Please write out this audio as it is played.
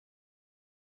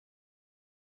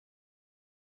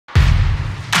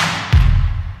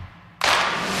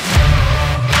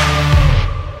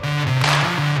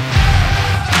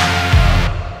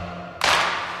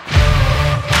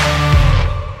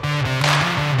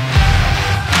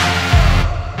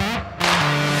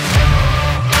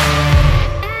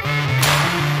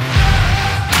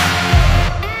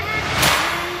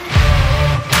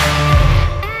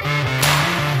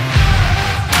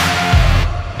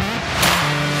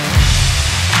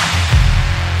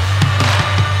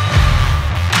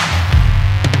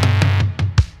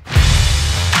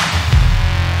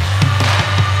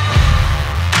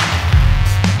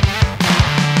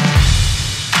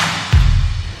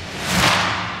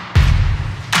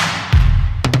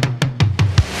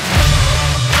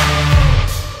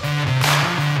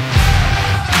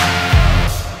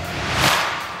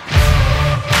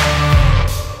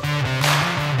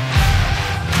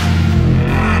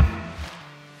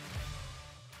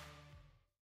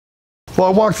Well,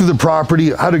 I walked through the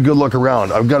property, had a good look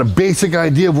around. I've got a basic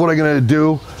idea of what I'm gonna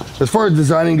do. As far as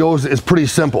designing goes, it's pretty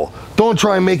simple. Don't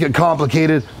try and make it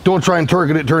complicated. Don't try and turn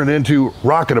it into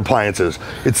rocket appliances.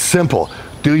 It's simple.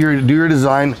 Do your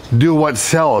design, do what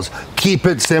sells. Keep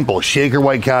it simple. Shaker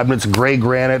white cabinets, gray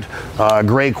granite,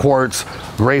 gray quartz,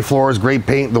 gray floors, gray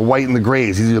paint, the white and the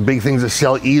grays. These are the big things that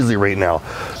sell easily right now.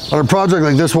 On a project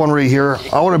like this one right here,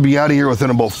 I want to be out of here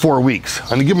within about 4 weeks. I'm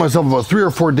gonna give myself about 3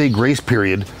 or 4 day grace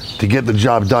period to get the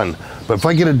job done. But if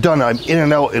I get it done, I'm in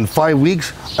and out in 5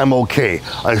 weeks, I'm okay.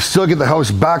 I still get the house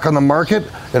back on the market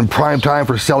in prime time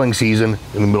for selling season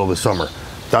in the middle of the summer.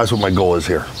 That's what my goal is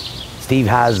here. Steve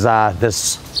has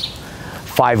this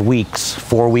 5 weeks,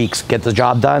 4 weeks, get the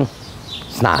job done.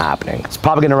 It's not happening. It's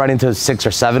probably gonna run into 6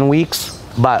 or 7 weeks,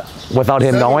 but without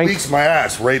him knowing. 7 weeks, my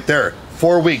ass, right there.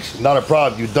 4 weeks, not a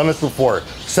problem. You've done this before.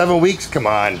 7 weeks, come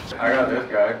on. I got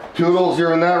this guy. Toodles,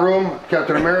 you're in that room.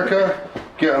 Captain America,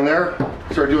 get in there.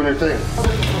 Start doing your thing.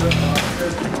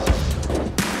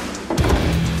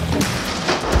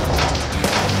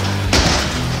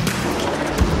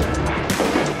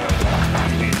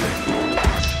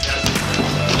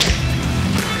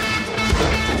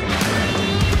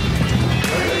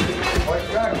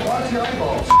 Watch your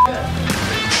eyeballs.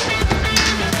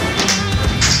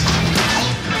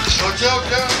 Watch out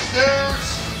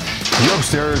downstairs. The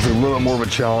upstairs is a little bit more of a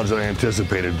challenge than I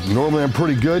anticipated. Normally I'm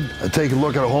pretty good. I take a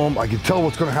look at a home, I can tell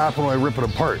what's gonna happen when I rip it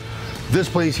apart. This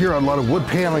place here had a lot of wood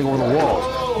paneling over the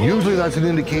walls. Usually that's an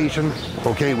indication,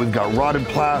 okay, we've got rotted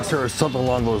plaster or something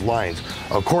along those lines.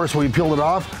 Of course, when we peeled it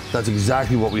off, that's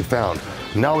exactly what we found.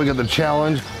 Now we got the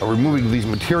challenge of removing these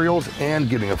materials and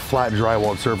getting a flat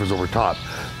drywall surface over top.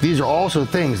 These are also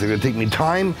things that are gonna take me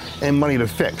time and money to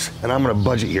fix, and I'm gonna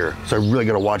budget here, so I really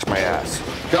gotta watch my ass.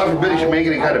 God forbid you should make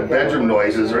any kind of bedroom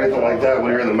noises or anything like that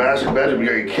when you're in the master bedroom, you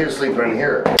got your kids sleeping in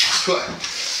here.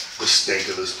 The stink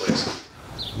of this place.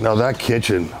 Now that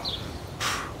kitchen,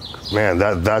 man,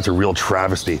 that's a real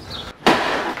travesty.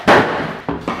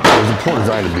 It was a poor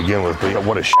design to begin with, but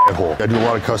what a shithole. I do a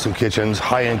lot of custom kitchens,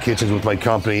 high-end kitchens with my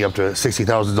company, up to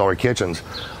 $60,000 kitchens.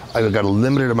 I've got a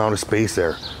limited amount of space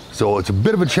there. So it's a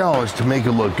bit of a challenge to make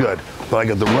it look good, but I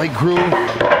got the right crew,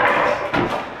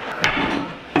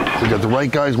 we got the right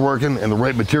guys working and the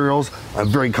right materials. I'm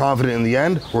very confident in the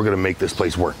end, we're gonna make this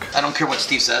place work. I don't care what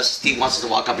Steve says. Steve wants us to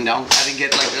walk up and down. I didn't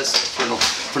get like this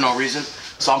for no reason.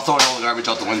 So I'm throwing all the garbage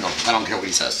out the window. I don't care what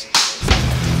he says.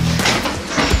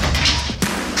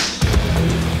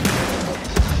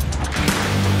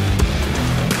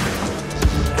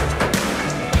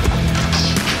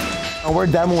 We're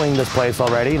demoing this place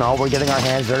already, you know, we're getting our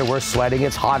hands dirty, we're sweating,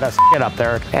 it's hot as shit up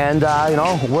there. And, you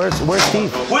know, where's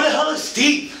Steve? Where the hell is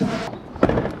Steve?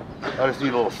 I just need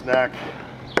a little snack.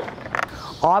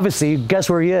 Obviously, guess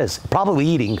where he is? Probably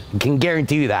eating, can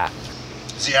guarantee you that.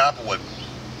 It's the applewood.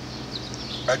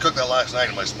 I cooked that last night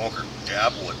in my smoker. The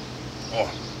applewood. Oh,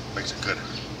 makes it good.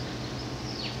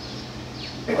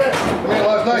 This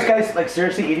guy's like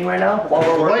seriously eating right now while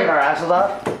we're working our asses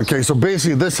off? Okay, so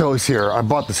basically this house here, I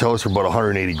bought this house for about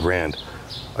 180 grand.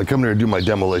 I come here to do my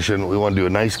demolition. We want to do a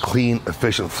nice, clean,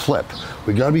 efficient flip.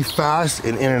 We got to be fast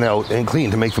and in and out and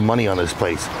clean to make the money on this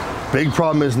place. Big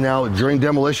problem is now, during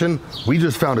demolition, we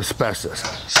just found asbestos.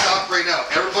 Stop right now.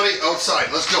 Everybody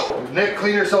outside. Let's go. Nick,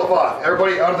 clean yourself off.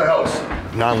 Everybody out of the house.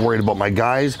 Now I'm worried about my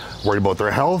guys, worried about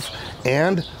their health,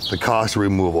 and the cost of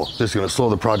removal. This is going to slow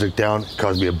the project down,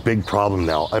 cause me a big problem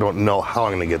now. I don't know how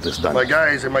I'm going to get this done. My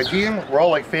guys and my team, we're all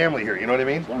like family here, you know what I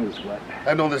mean?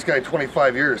 I've known this guy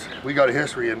 25 years. We got a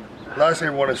history, and last thing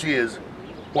I want to see is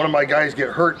one of my guys get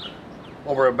hurt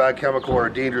over a bad chemical or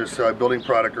a dangerous building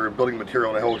product or a building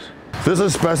material in a house. This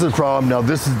asbestos problem, now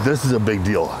this is a big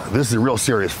deal. This is a real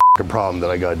serious f***ing problem that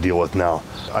I got to deal with now.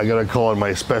 I got to call on my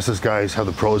asbestos guys, have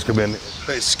the pros come in.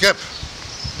 Hey, Skip.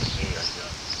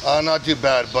 Not too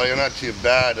bad, buddy, not too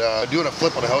bad. I'm doing a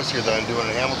flip on a house here that I'm doing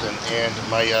in Hamilton, and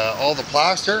my all the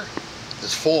plaster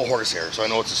is full of horsehair, so I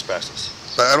know it's asbestos.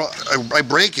 But I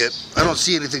break it, I don't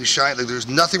see anything shiny, like there's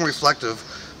nothing reflective,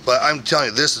 but I'm telling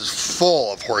you, this is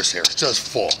full of horsehair. It's just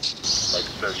full. Like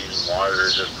instead of using water,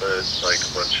 just put like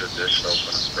a bunch of dish soap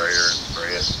and a sprayer and spray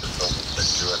it. The soap will stick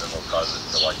to it and it'll cause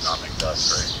it to like not make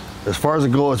dust, right? As far as the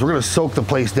goal is, we're gonna soak the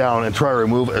place down and try to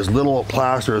remove as little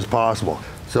plaster as possible.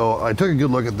 So I took a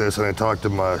good look at this and I talked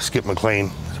to Skip McLean,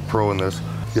 he's a pro in this.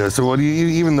 Yeah, so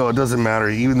even though it doesn't matter,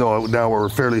 even though now we're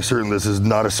fairly certain this is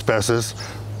not asbestos,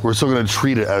 we're still gonna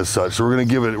treat it as such. So we're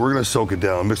gonna soak it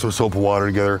down, mix some soap and water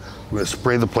together. We're gonna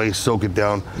spray the place, soak it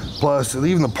down. Plus,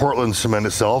 even the Portland cement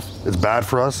itself, it's bad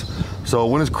for us. So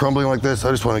when it's crumbling like this,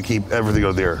 I just wanna keep everything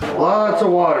out there. Lots of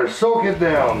water, soak it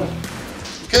down.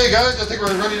 Okay guys, I think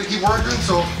we're ready to keep working,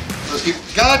 so Let's keep.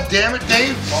 God damn it,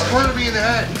 Dave! Squirted me in the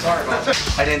head. Sorry, Bob.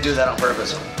 I didn't do that on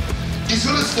purpose. He's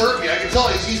gonna slurp me. I can tell.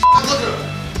 He's looking at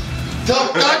him. Tell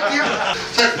him, God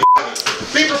damn it!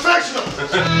 Be professional.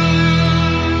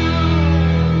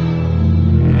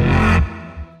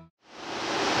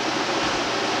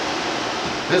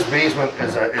 This basement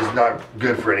is not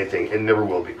good for anything. It never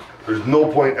will be. There's no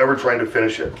point ever trying to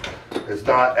finish it. It's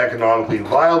not economically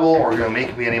viable or going to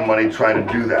make me any money trying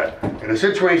to do that. In a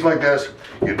situation like this,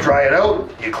 you dry it out,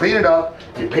 you clean it up,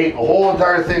 you paint the whole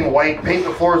entire thing white, paint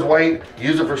the floors white,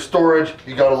 use it for storage,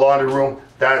 you got a laundry room,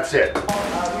 that's it.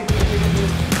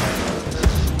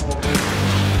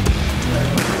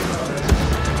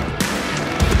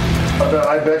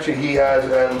 I bet you he has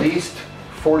at least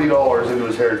 $40 into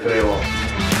his hair today alone.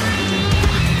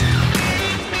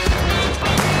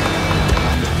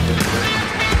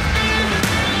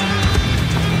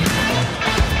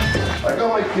 I got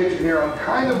my kitchen here. I'm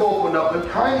kind of opened up. I've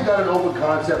kind of got an open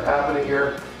concept happening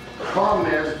here. The problem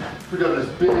is we've got this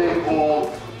big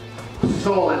old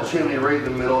solid chimney right in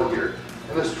the middle here.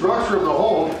 And the structure of the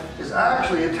home is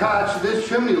actually attached to this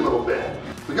chimney a little bit.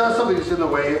 We got something that's in the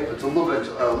way. It's a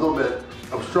little bit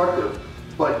obstructive,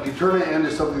 but you turn it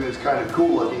into something that's kind of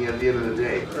cool looking at the end of the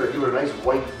day. Give it a nice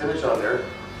white finish on there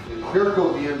and clear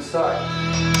coat the inside.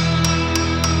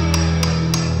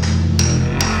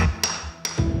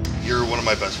 You're one of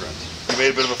my best friends. You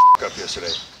made a bit of a f up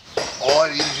yesterday. All I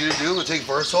needed you to do was take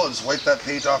Versol and just wipe that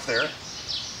paint off there.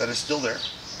 That is still there.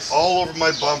 All over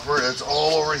my bumper, it's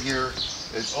all over here.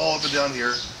 It's all up and down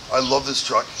here. I love this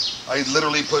truck. I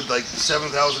literally put like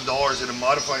 $7,000 into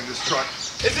modifying this truck.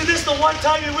 Isn't this the one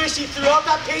time you wish you threw out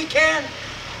that paint can?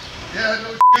 Yeah,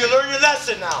 no You learned your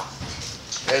lesson now.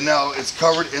 And now it's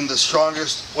covered in the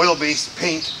strongest oil-based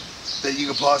paint that you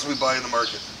could possibly buy in the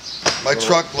market. My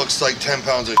truck looks like 10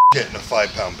 pounds of shit in a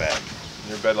 5-pound bag.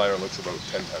 Your bed liner looks about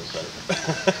 10 times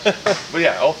better. But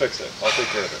yeah, I'll fix it. I'll take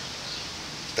care of it.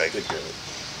 Thank you. Take care of it.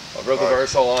 I'll rub the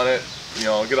Versol on it. You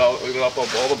know, get off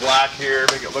all the black here,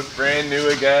 make it look brand new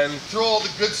again. Throw all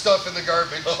the good stuff in the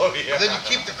garbage. Oh yeah. And then you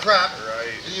keep the crap.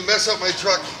 Right. And you mess up my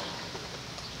truck.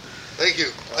 Thank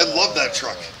you. I love that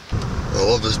truck. I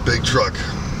love this big truck.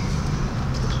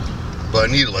 But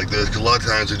I need it like this because a lot of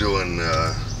times we're doing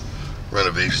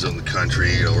renovations out in the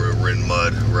country. You know, we're in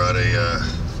mud. We're at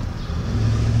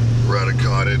a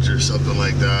cottage or something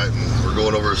like that, and we're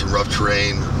going over some rough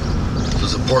terrain. So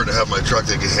it's important to have my truck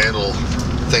that can handle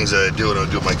things that I do when I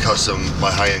do my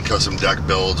high-end custom deck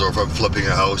builds, or if I'm flipping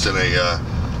a house in a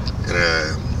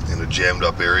jammed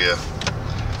up area.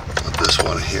 Put this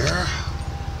one here.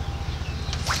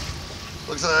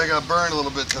 Looks like I got burned a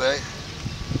little bit today,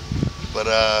 but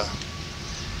I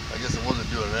guess I wasn't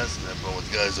doing an estimate, but what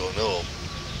the guys don't know.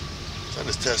 So I'm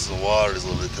just testing the waters a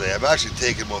little bit today. I've actually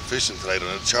taken one fishing tonight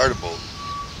on a charter boat.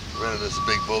 Rented us a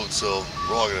big boat, so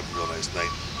we're all gonna have a real nice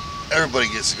night. Everybody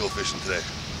gets to go fishing today.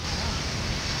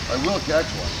 I will catch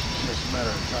one. It's just a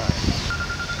matter of time.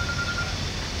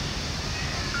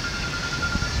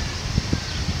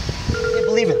 I can't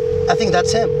believe it. I think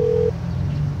that's him.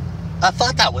 I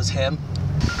thought that was him.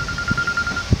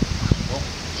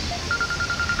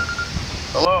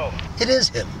 Hello? It is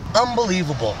him.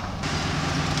 Unbelievable.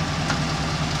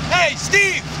 Hey,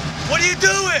 Steve! What are you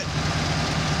doing?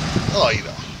 Oh, you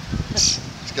know. Just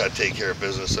gotta take care of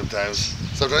business sometimes.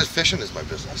 Sometimes fishing is my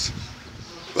business.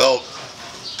 Well,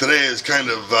 today is kind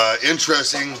of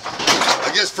interesting.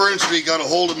 I guess Furniture got a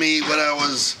hold of me when I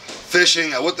was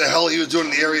fishing. What the hell he was doing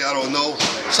in the area, I don't know.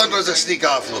 Sometimes I sneak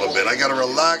off a little bit. I gotta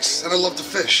relax, and I love to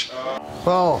fish.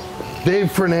 Well,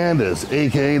 Dave Fernandez,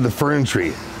 AKA the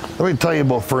Furniture. Let me tell you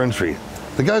about Furniture.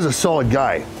 The guy's a solid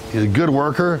guy. He's a good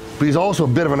worker, but he's also a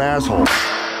bit of an asshole.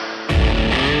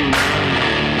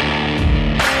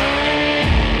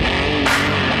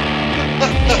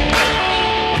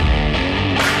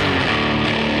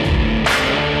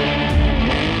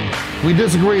 We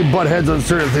disagree, butt heads on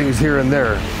certain things here and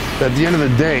there. At the end of the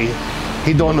day,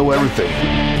 he don't know everything.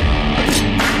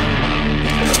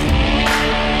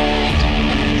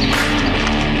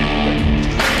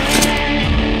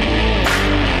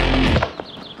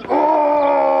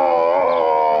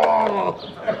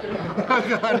 Oh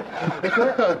God!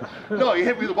 No, you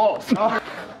hit me with the balls.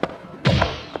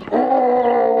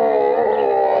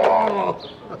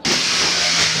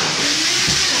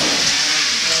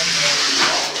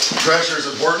 Pressure is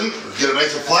important. Get it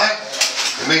nice and flat,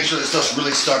 and make sure the stuff's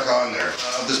really stuck on there.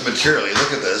 This material, you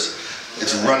look at this,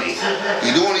 it's runny.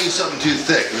 You don't want to use something too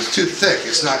thick. If it's too thick,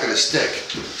 it's not going to stick.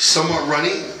 Somewhat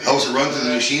runny helps it run through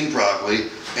the machine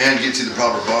properly and gets you the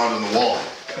proper bond on the wall.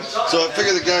 So I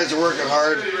figure the guys are working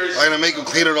hard. I'm going to make them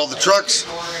clean out all the trucks,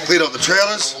 clean out the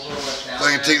trailers,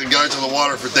 I can take the guys on the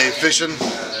water for day fishing.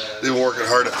 They've been working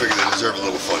hard. I figure they deserve a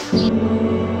little fun.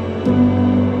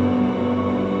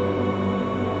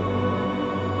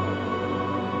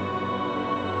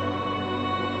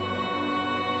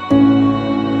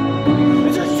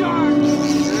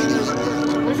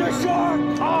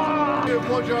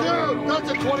 Dude, that's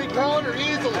a 20-pounder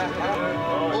easily.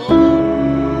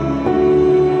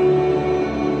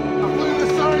 Look at the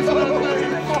size of that thing.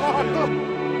 I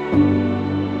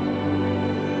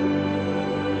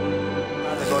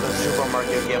have to go to the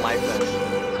supermarket and get my fish.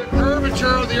 The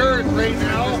curvature of the earth right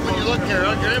now, when you look here, I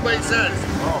don't care what anybody says.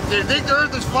 Do you think the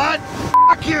earth is flat?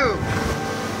 Fuck you.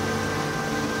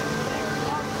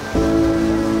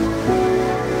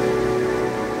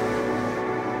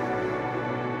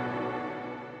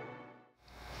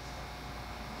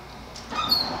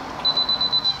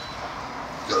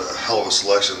 Hell of a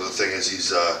selection. The thing is,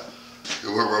 he's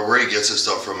where he gets his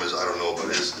stuff from is I don't know, but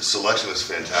his selection is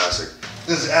fantastic.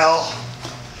 This is Al.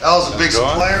 Al's a big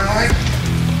supplier of mine,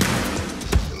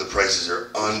 and the prices are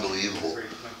unbelievable.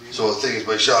 So the thing is,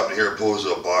 by shopping here opposed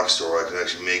to a box store, I can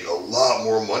actually make a lot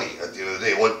more money at the end of the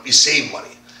day. Well, you save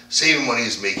money. Saving money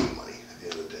is making money at the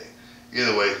end of the day.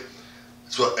 Either way,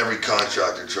 it's what every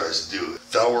contractor tries to do.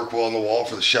 That'll work well on the wall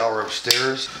for the shower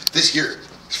upstairs. This here.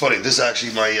 It's funny, this is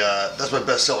actually my, that's my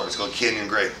best seller. It's called Canyon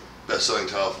Gray. Best-selling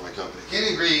tile for my company.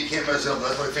 Canyon Gray, you can't mess it up,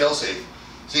 that's my fail-safe.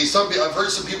 See, I've heard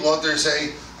some people out there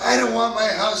say, I don't want my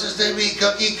houses to be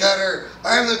cookie cutter.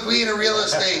 I'm the queen of real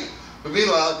estate. But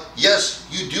meanwhile, yes,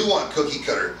 you do want cookie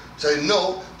cutter. So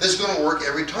no, this is gonna work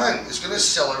every time. It's gonna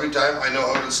sell every time. I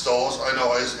know how it installs, I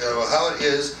know how it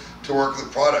is to work with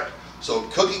the product. So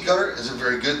cookie cutter is a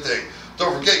very good thing.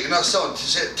 Don't forget, you're not selling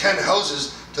 10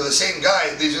 houses to the same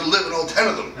guy, he's gonna live in all 10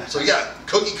 of them. So yeah,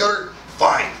 cookie cutter,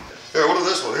 fine. Here, what is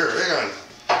this one? Here, hang on.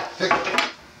 Pick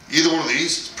either one of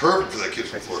these, it's perfect for that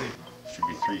kitchen floor. Should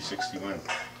be 361. I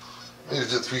think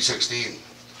it's at 316.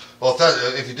 Well,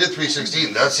 if you did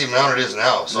 316, that's the amount it is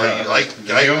now. So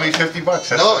Yeah, you owe me 50 bucks.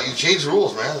 No, you change the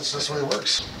rules, man. That's the way it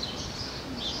works.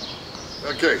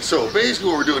 Okay, so basically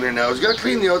what we're doing here now is we gotta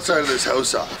clean the outside of this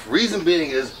house off. Reason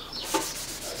being is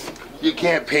you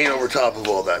can't paint over top of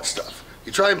all that stuff.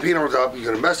 You try and paint over top, you're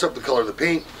gonna mess up the color of the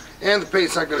paint, and the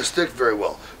paint's not gonna stick very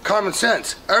well. Common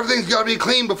sense, everything's gotta be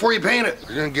clean before you paint it.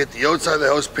 You're gonna get the outside of the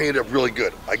house painted up really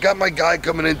good. I got my guy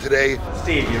coming in today.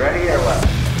 Steve, you ready or what?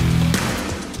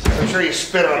 I'm sure you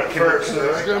spit on it first.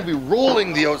 We're gonna be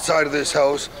rolling the outside of this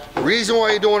house. The reason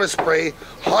why you don't wanna spray,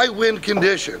 high wind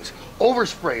conditions,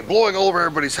 overspray, blowing all over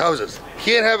everybody's houses.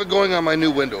 Can't have it going on my new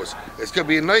windows. It's gonna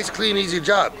be a nice, clean, easy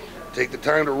job. Take the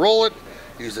time to roll it.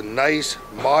 Use a nice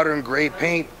modern gray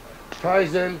paint,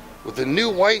 ties in with the new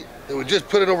white that we just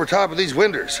put it over top of these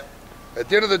windows. At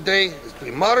the end of the day, it's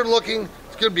gonna be modern looking,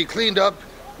 it's gonna be cleaned up,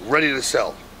 ready to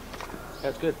sell.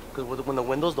 That's good, because when the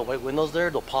windows, the white windows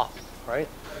there, they'll pop, right?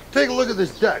 Take a look at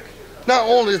this deck. Not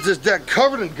only is this deck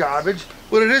covered in garbage,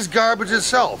 but it is garbage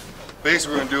itself.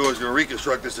 Basically what we're gonna do is we're gonna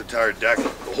reconstruct this entire deck.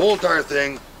 The whole entire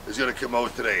thing is gonna come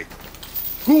out today.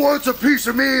 Who wants a piece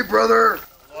of me, brother?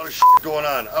 A lot of shit going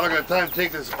on. I don't got time to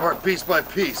take this apart piece by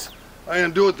piece. I'm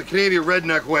gonna do it the Canadian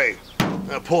redneck way. I'm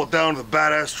gonna pull it down with a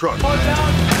badass truck.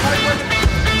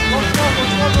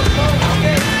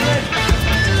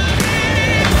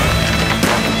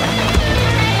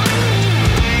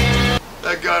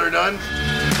 That got her done.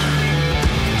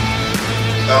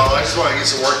 Oh, I just want to get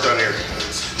some work done here.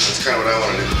 That's kind of what I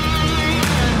want to do.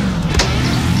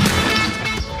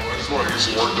 Oh, I just want to get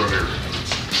some work done here.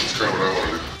 That's kind of what I want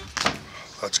to do.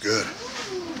 That's good.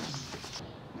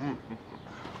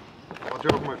 Watch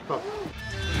out for my stuff.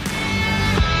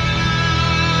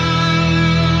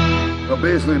 Now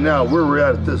basically now, where we're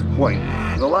at this point,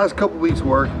 in the last couple weeks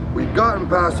work, we've gotten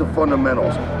past the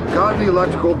fundamentals. We've gotten the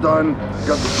electrical done,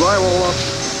 got the drywall up.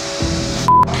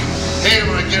 Hate it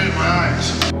when I get it in my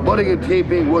eyes. Budding and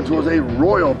taping, which was a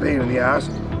royal pain in the ass.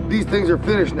 These things are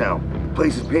finished now. The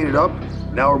place is painted up.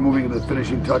 Now we're moving into the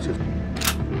finishing touches.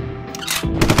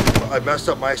 I messed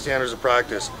up my standards of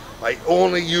practice. I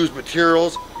only use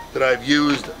materials that I've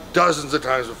used dozens of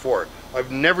times before.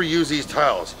 I've never used these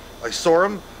tiles. I saw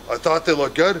them, I thought they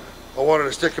looked good, I wanted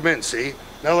to stick them in, see?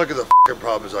 Now look at the f***ing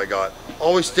problems I got.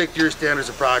 Always stick to your standards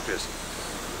of practice.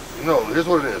 No, here's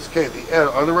what it is. Okay,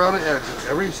 on the rounded edge of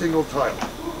every single tile,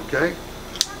 okay?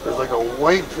 There's like a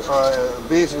white,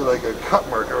 basically like a cut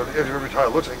mark on the edge of every tile.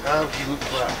 It looks like absolute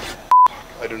crap.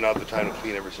 I do not have the time to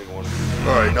clean every single one.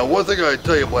 All right, now one thing I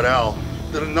tell you about Al,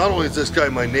 that not only is this guy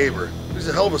my neighbor, he's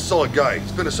a hell of a solid guy.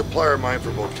 He's been a supplier of mine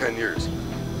for about 10 years.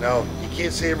 Now, you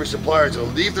can't say every supplier is gonna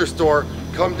leave their store,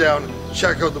 come down,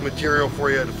 check out the material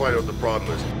for you, and find out what the problem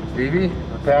is. Stevie,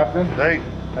 what's happening? Hey,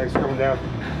 Thanks for coming down.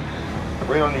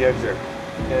 Right on the edge there.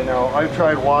 And now I've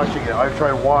tried washing it, I've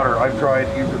tried water, I've tried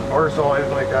using aerosol,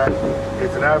 anything like that.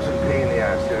 It's an absolute pain in the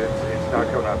ass. It's not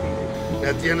coming up easy.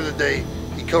 At the end of the day,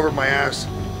 he covered my ass,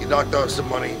 he knocked off some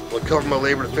money, will cover my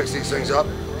labor to fix these things up.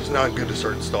 It's not good to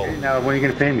start installing. Now, when are you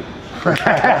going to pay me?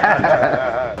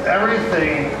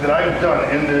 Everything that I've done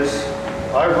in this,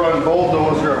 I've run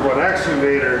bulldozer, I've run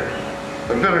excavator,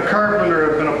 I've been a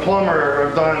carpenter, I've been a plumber,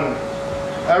 I've done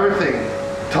everything.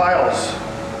 Tiles.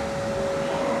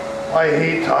 I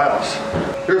hate tiles.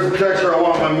 Here's the texture I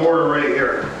want my mortar right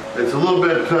here. It's a little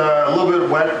bit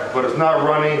wet, but it's not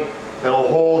runny. It'll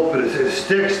hold, but it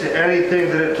sticks to anything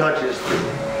that it touches.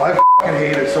 I fucking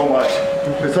hate it so much.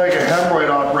 It's like a hemorrhoid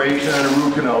operation and a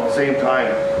root canal at the same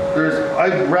time.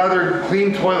 I'd rather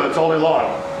clean toilets all day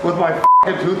long with my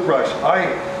fucking toothbrush. I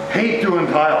hate doing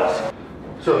tiles.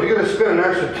 So if you're gonna spend an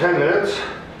extra 10 minutes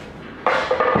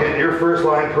getting your first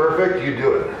line perfect, you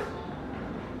do it.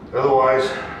 Otherwise,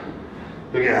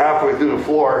 you'll get halfway through the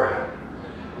floor,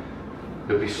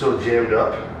 it'll be so jammed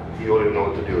up, you won't even know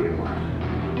what to do anymore.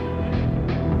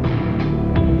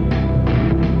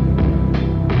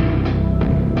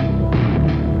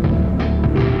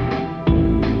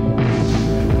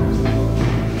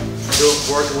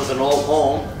 Working with an old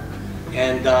home,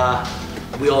 and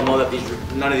we all know that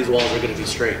none of these walls are going to be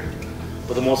straight.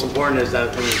 But the most important is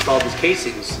that when we install these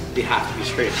casings, they have to be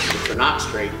straight. If they're not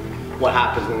straight, what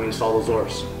happens when we install those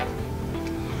doors?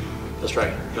 That's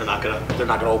right. They're not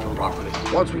gonna open properly.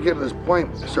 Once we get to this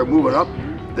point, start moving up.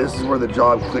 This is where the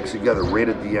job clicks together, right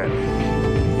at the end.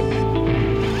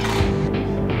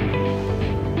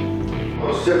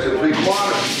 6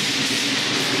 3/4.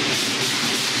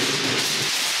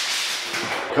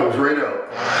 Comes right out.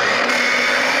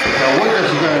 Now what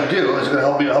this is going to do is going to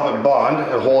help it bond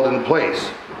and hold in place.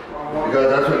 Because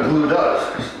that's what glue does.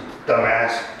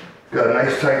 Dumbass. Got a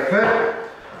nice tight fit.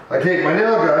 I take my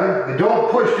nail gun and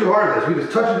don't push too hard at this. We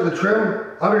just touch it to the trim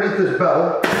underneath this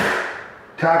bevel.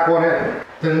 Tack one in.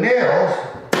 The nails,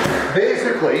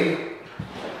 basically,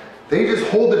 they just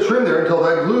hold the trim there until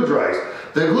that glue dries.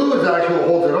 The glue is actually what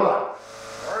holds it on.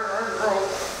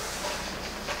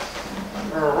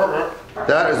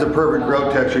 That is the perfect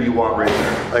grout texture you want right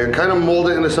there. I can kind of mold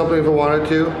it into something if I wanted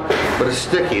to, but it's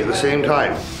sticky at the same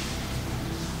time.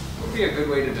 What would be a good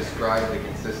way to describe the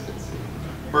consistency?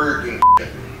 Burger King.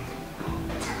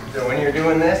 So when you're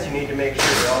doing this, you need to make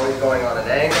sure you're always going on an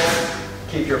angle.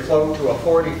 Keep your float to a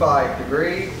 45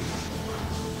 degree.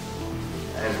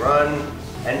 And run,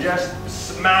 and just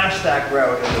smash that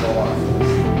grout into the water.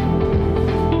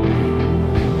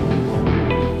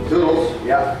 Toodles.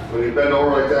 Yeah. When you bend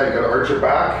over like that, you gotta arch your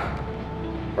back,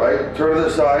 right? Turn to the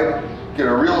side, get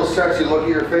a real sexy look at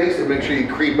your face, and make sure you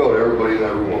creep out everybody in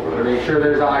that room over there. Make sure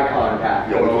there's eye contact.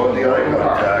 You always want the eye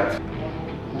contact.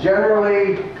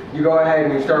 Generally, you go ahead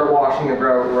and you start washing the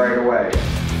grout right away.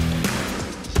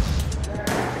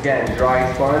 Again,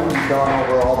 dry sponge, you've gone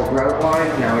over all the grout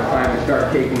lines. Now it's time to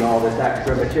start taking all this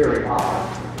extra material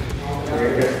off.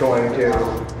 You're just going to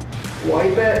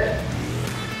wipe it.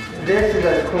 This is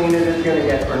as clean as it's going to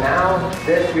get for now.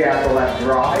 This we have to let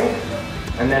dry,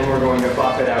 and then we're going to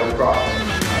buff it out properly.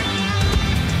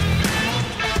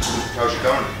 How's it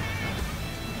going?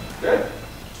 Good.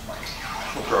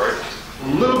 Okay. A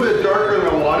little bit darker than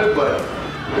I wanted, but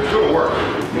it's going to work.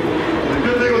 The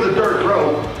good thing with the dark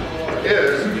grout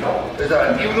is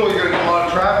that even though you're going to get a lot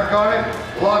of traffic on it,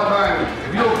 a lot of times,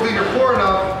 if you don't clean your floor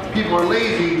enough, people are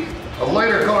lazy, a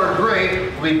lighter colored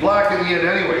gray will be black in the end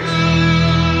anyways.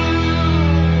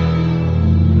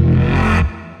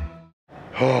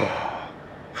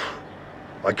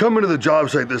 I come into the job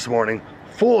site this morning,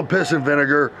 full of piss and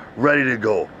vinegar, ready to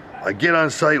go. I get on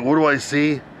site, what do I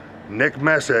see? Nick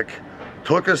Messick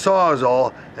took a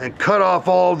Sawzall and cut off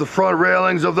all of the front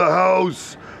railings of the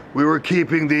house. We were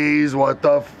keeping these, what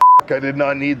the f***, I did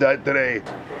not need that today.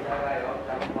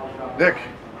 Nick,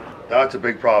 that's a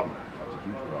big problem.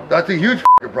 That's a huge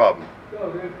f***ing problem.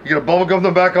 You gonna bubble gum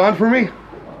them back on for me?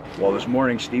 Well, this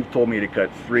morning Steve told me to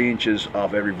cut 3 inches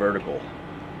off every vertical,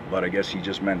 but I guess he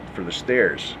just meant for the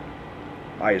stairs.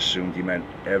 I assumed he meant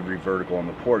every vertical on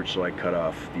the porch, so I cut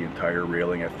off the entire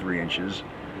railing at 3 inches,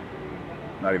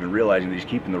 not even realizing that he's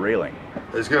keeping the railing.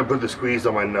 It's gonna put the squeeze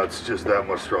on my nuts just that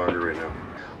much stronger right now.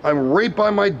 I'm right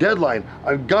by my deadline.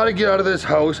 I've got to get out of this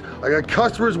house. I got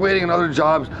customers waiting on other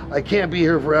jobs. I can't be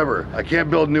here forever. I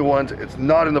can't build new ones. It's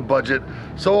not in the budget.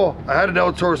 So I had to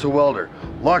outsource a welder.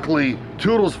 Luckily,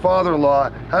 Toodle's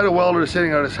father-in-law had a welder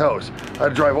sitting at his house. I had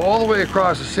to drive all the way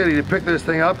across the city to pick this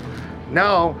thing up.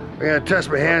 Now, I'm gonna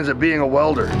test my hands at being a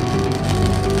welder.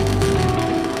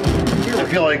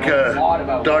 feel like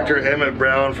Dr. Emmett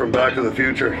Brown from Back to the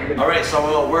Future. All right,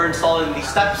 so we're installing these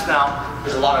steps now.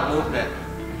 There's a lot of movement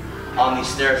on these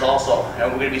stairs also, and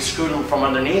we're gonna be screwing them from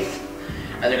underneath,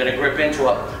 and they're gonna grip into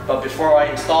it. But before I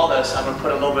install this, I'm gonna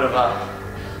put a little bit of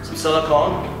some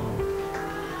silicone,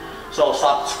 so it'll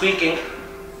stop squeaking.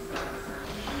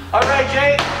 All right,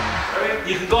 Jay,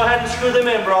 you can go ahead and screw them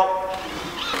in, bro.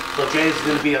 So Jay's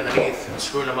gonna be underneath, and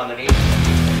screwing them underneath.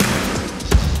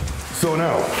 So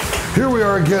now, here we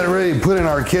are getting ready to put in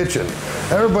our kitchen.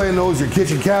 Everybody knows your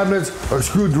kitchen cabinets are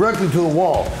screwed directly to the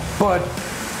wall, but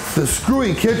the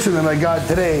screwy kitchen that I got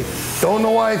today, don't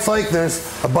know why it's like this.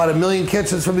 I bought a million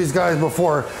kitchens from these guys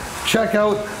before. Check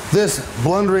out this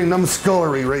blundering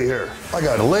numbskullery right here. I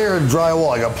got a layer of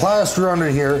drywall, I got plaster under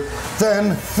here.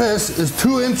 Then this is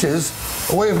 2 inches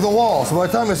away from the wall. So by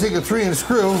the time I take a 3-inch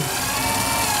screw,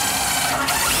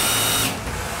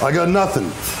 I got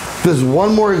nothing. This is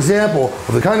one more example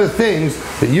of the kind of things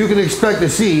that you can expect to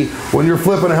see when you're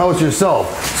flipping a house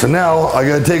yourself. So now I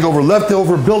gotta take over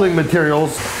leftover building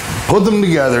materials, put them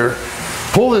together,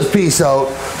 pull this piece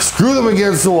out, screw them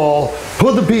against the wall,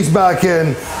 put the piece back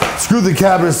in, screw the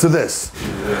cabinets to this.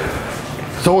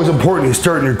 It's always important you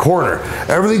start in your corner.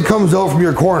 Everything comes out from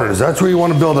your corners. That's where you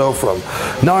want to build out from.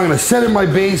 Now I'm going to set in my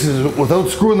bases without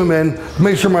screwing them in to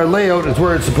make sure my layout is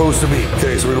where it's supposed to be.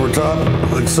 Okay, so we're over top,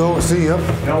 like so. See, yep.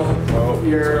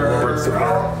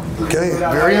 Okay,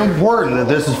 very important that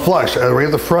this is flush right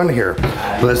at the front here.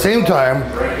 But at the same time,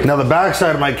 now the back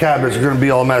side of my cabinets are going to be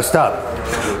all messed up.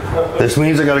 This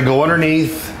means I got to go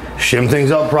underneath, shim things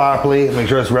up properly, make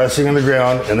sure it's resting on the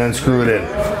ground, and then screw it in.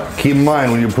 Keep in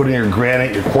mind when you're putting your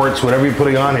granite, your quartz, whatever you're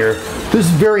putting on here, this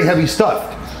is very heavy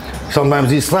stuff. Sometimes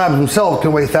these slabs themselves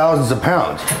can weigh thousands of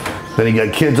pounds. Then you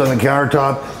got kids on the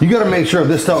countertop. You got to make sure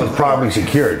this stuff is properly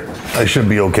secured. I should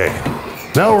be okay.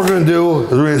 Now what we're going to do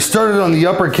is we're going to start it on the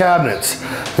upper cabinets.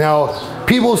 Now,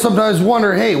 people sometimes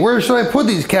wonder, hey, where should I put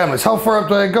these cabinets? How far up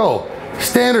do I go?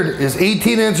 Standard is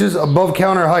 18 inches above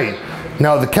counter height.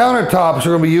 Now the countertops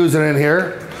we're going to be using in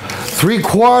here,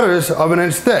 3/4 of an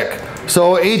inch thick.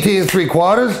 So 18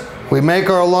 3/4, we make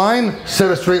our line, set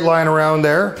a straight line around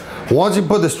there. Once you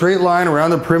put the straight line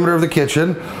around the perimeter of the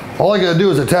kitchen, all I gotta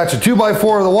do is attach a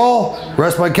 2x4 to the wall,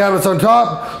 rest my cabinets on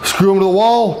top, screw them to the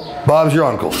wall, Bob's your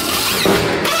uncle.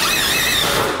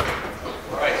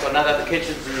 All right, so now that the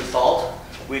kitchen's installed,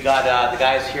 we got the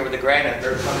guys here with the granite.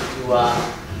 They're coming to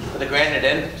put the granite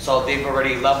in. So they've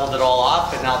already leveled it all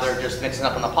off, and now they're just mixing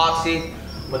up an epoxy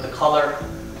with the color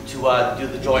to do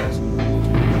the joints.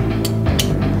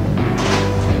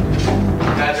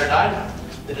 The guys are done.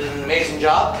 They did an amazing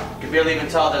job. You can barely even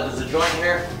tell that there's a joint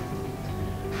here.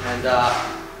 And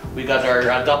we got our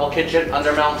double kitchen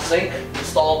undermount sink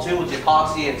installed too with the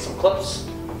epoxy and some clips.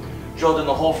 Drilled in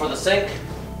the hole for the sink.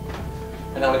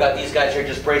 And then we got these guys here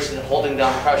just bracing and holding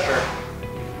down pressure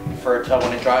for it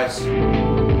when it dries.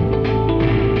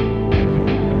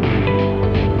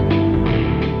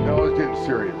 Now it's getting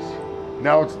serious.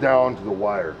 Now it's down to the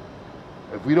wire.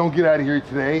 If we don't get out of here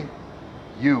today,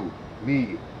 you,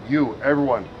 me, you,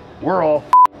 everyone, we're all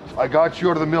f***ed. I got you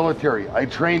out of the military. I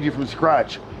trained you from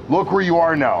scratch. Look where you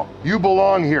are now. You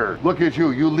belong here. Look at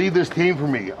you. You lead this team for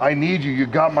me. I need you. You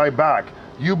got my back.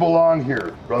 You belong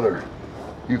here. Brother,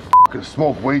 you f***ing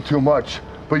smoke way too much,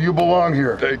 but you belong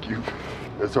here. Thank you.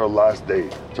 It's our last day.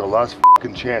 It's our last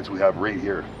f***ing chance we have right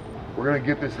here. We're gonna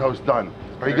get this house done.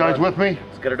 Are you guys with me?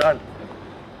 Let's get her done.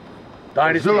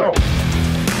 Let's do it.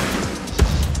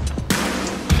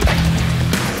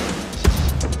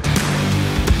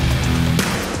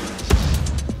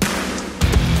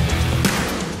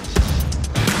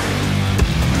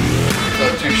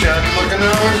 Not too shabby looking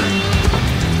now.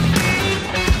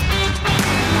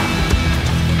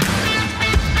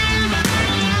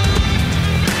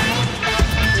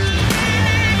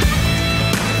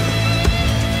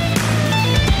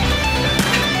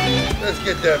 Let's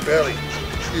get that belly.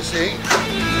 You see?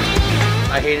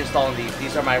 I hate installing these.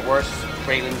 These are my worst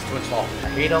railings to install. I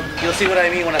hate them. You'll see what I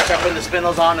mean when I start putting the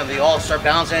spindles on and they all start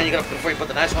bouncing. You gotta before you put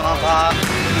the next one on top.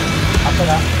 After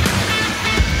that.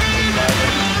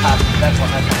 Next one.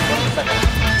 Go to the second one.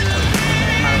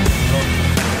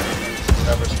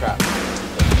 Whatever scrap.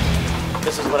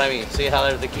 This is what I mean. See how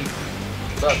they keep.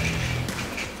 Look.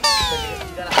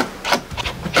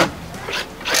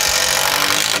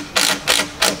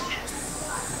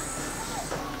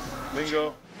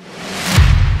 Bingo.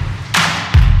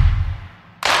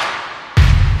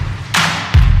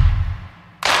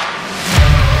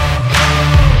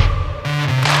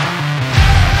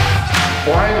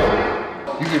 Finally,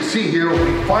 you can see here,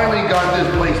 we finally got this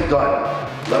place done.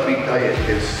 Let me tell you,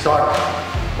 it sucked,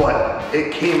 but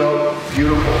it came out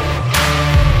beautiful.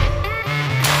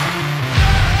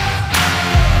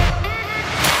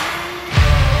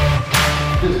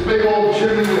 big old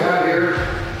chimney we had here.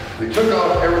 We took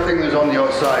off everything that was on the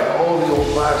outside, all the old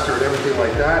plaster and everything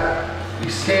like that. We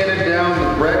sanded down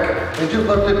the brick and just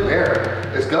left it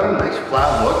bare. It's got a nice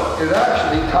flat look. It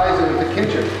actually ties in with the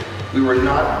kitchen. We were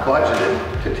not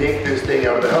budgeted to take this thing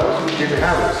out of the house. We didn't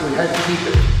have it, so we had to keep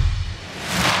it.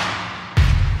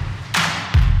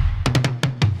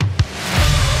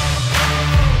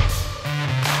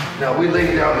 Now we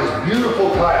laid down this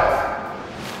beautiful tile.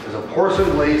 It's a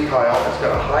porcelain glazed tile. It's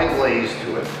got a high glaze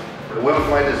to it. It went with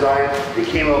my design. It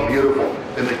came out beautiful.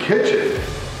 In the kitchen,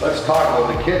 let's talk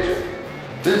about the kitchen.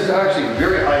 This is actually a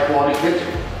very high quality kitchen.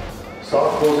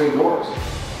 Soft closing doors.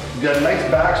 We've got a nice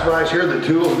backsplash here the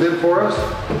tools did for us.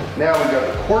 Now we've got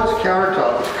the quartz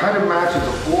countertop, which kind of matches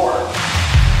the floor.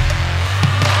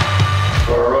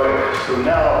 All right, so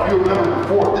now if you remember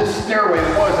before, this stairway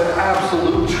was an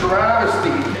absolute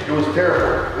travesty. It was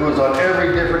terrible. It was on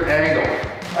every different angle.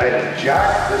 I had to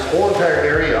jack this whole entire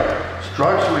area up,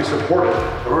 structurally supported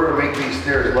in order to make these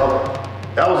stairs level.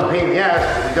 That was a pain in the ass,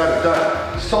 but we got it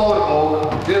done. Solid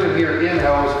oak, did it here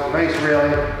in-house, nice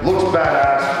railing, looks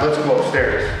badass. Let's go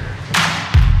upstairs.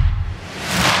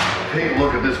 Take a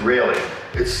look at this railing.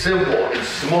 It's simple, it's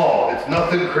small, it's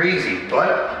nothing crazy,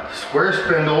 but square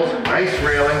spindles, nice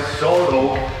railing, solid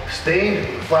oak, stained,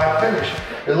 flat finish.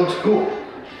 It looks cool.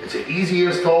 It's an easy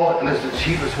install and it's the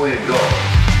cheapest way to go.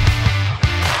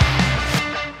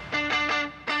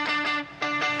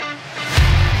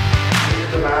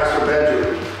 Here's the master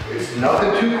bedroom. It's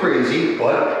nothing too crazy,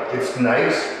 but it's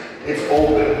nice, it's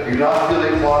open. You're not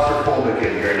feeling claustrophobic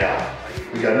in here now.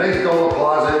 We got a nice double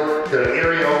closet, got an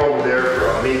area over there for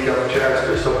a makeup chest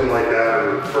or something like that,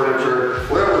 or furniture,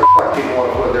 whatever the fuck people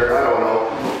want to put there, I don't know.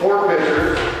 Before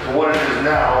pictures to what it is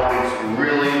now, it's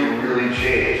really, really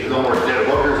changed. There's no more dead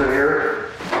hookers in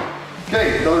here.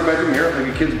 Okay, another bedroom here,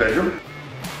 like a kid's bedroom.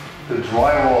 The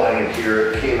drywall in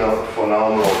here came out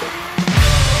phenomenal.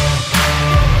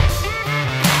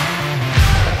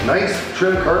 Nice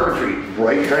trim carpentry,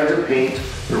 bright kinds of paint,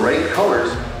 the right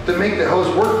colors to make the house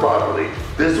work properly.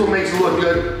 This is what makes it look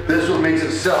good, this is what makes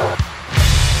it sell.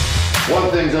 One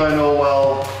thing I know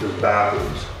well is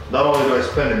bathrooms. Not only do I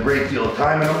spend a great deal of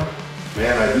time in them,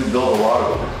 man, I do build a lot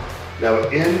of them. Now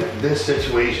in this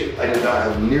situation, I did not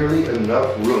have nearly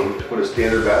enough room to put a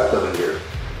standard bathtub in here.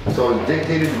 So I was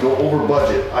dictated to go over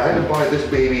budget. I had to buy this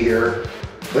baby here.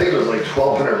 I think it was like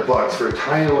 $1,200 for a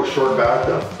tiny little short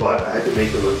bathtub, but I had to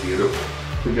make it look beautiful.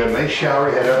 We've got a nice shower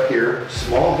head up here,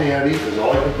 small vanity is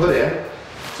all I can put in.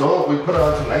 So we put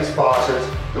on some nice faucets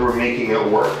that were making it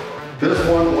work. This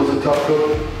one was a tough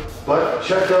cook, but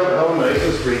check out how nice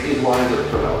and straight these lines are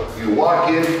put out. You walk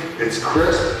in, it's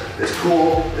crisp, it's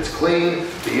cool, it's clean,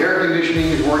 the air conditioning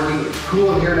is working, it's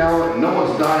cool in here now, no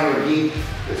one's dying of heat.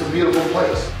 It's a beautiful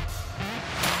place.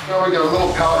 Now we got a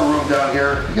little powder room down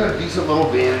here. We got a decent little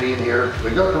vanity in here.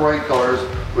 We got the right colors.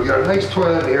 We got a nice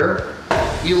toilet here.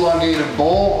 Elongated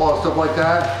bowl, all stuff like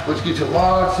that, which gives you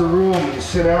lots of room when you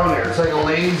sit down there. It's like a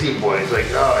lazy boy. It's like,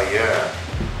 oh yeah,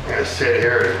 I'm gonna sit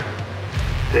here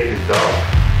and take a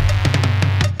dump.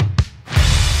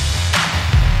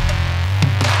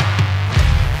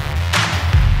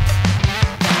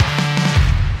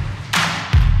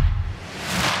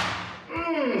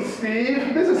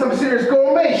 Steve, this is some serious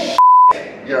gourmet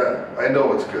shit. Yeah, I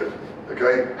know it's good.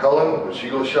 Okay, Helen, when she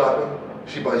goes shopping,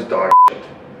 she buys dog shit.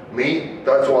 Me,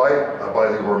 that's why I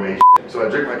buy the gourmet shit. So when I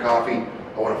drink my coffee,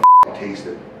 I want to taste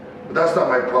it. But that's not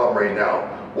my problem right now.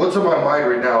 What's on my mind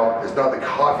right now is not the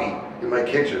coffee in my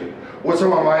kitchen. What's on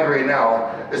my mind right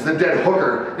now is the dead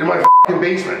hooker in my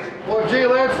basement. Well, Jay,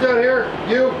 Lance down here,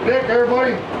 you, Nick,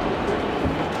 everybody.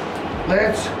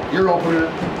 Lance, you're opening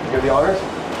it. You have the honors?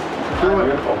 Do it.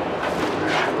 Beautiful.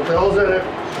 What the hell's in it?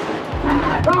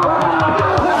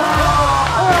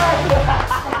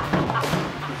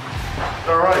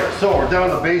 Alright, so we're down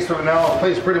in the basement now. The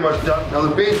place is pretty much done. Now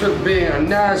the basement being a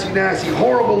nasty, nasty,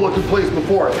 horrible looking place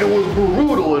before, it was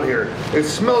brutal in here. It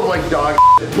smelled like dog.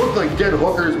 It looked like dead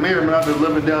hookers. May or may not have been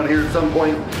living down here at some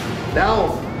point.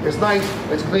 Now, it's nice,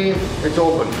 it's clean, it's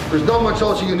open. There's not much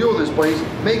else you can do with this place.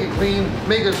 Make it clean,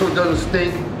 make it so it doesn't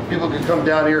stink. People can come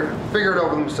down here, figure it out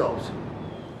for themselves.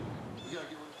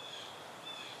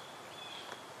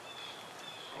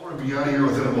 I want to be out of here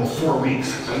within about 4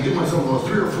 weeks. I give myself a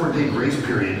 3 or 4 day grace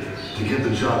period to get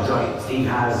the job done. Steve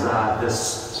has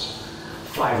this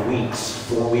 5 weeks,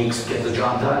 4 weeks to get the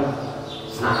job done.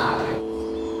 It's not happening.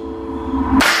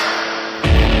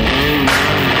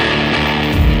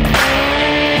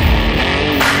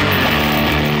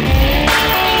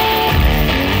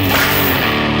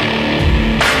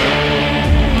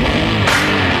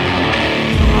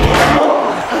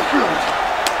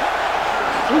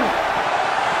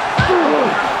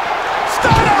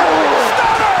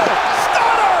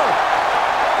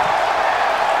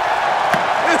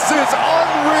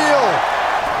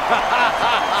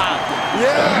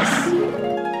 Yes!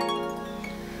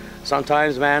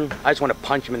 Sometimes, man, I just want to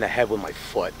punch him in the head with my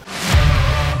foot.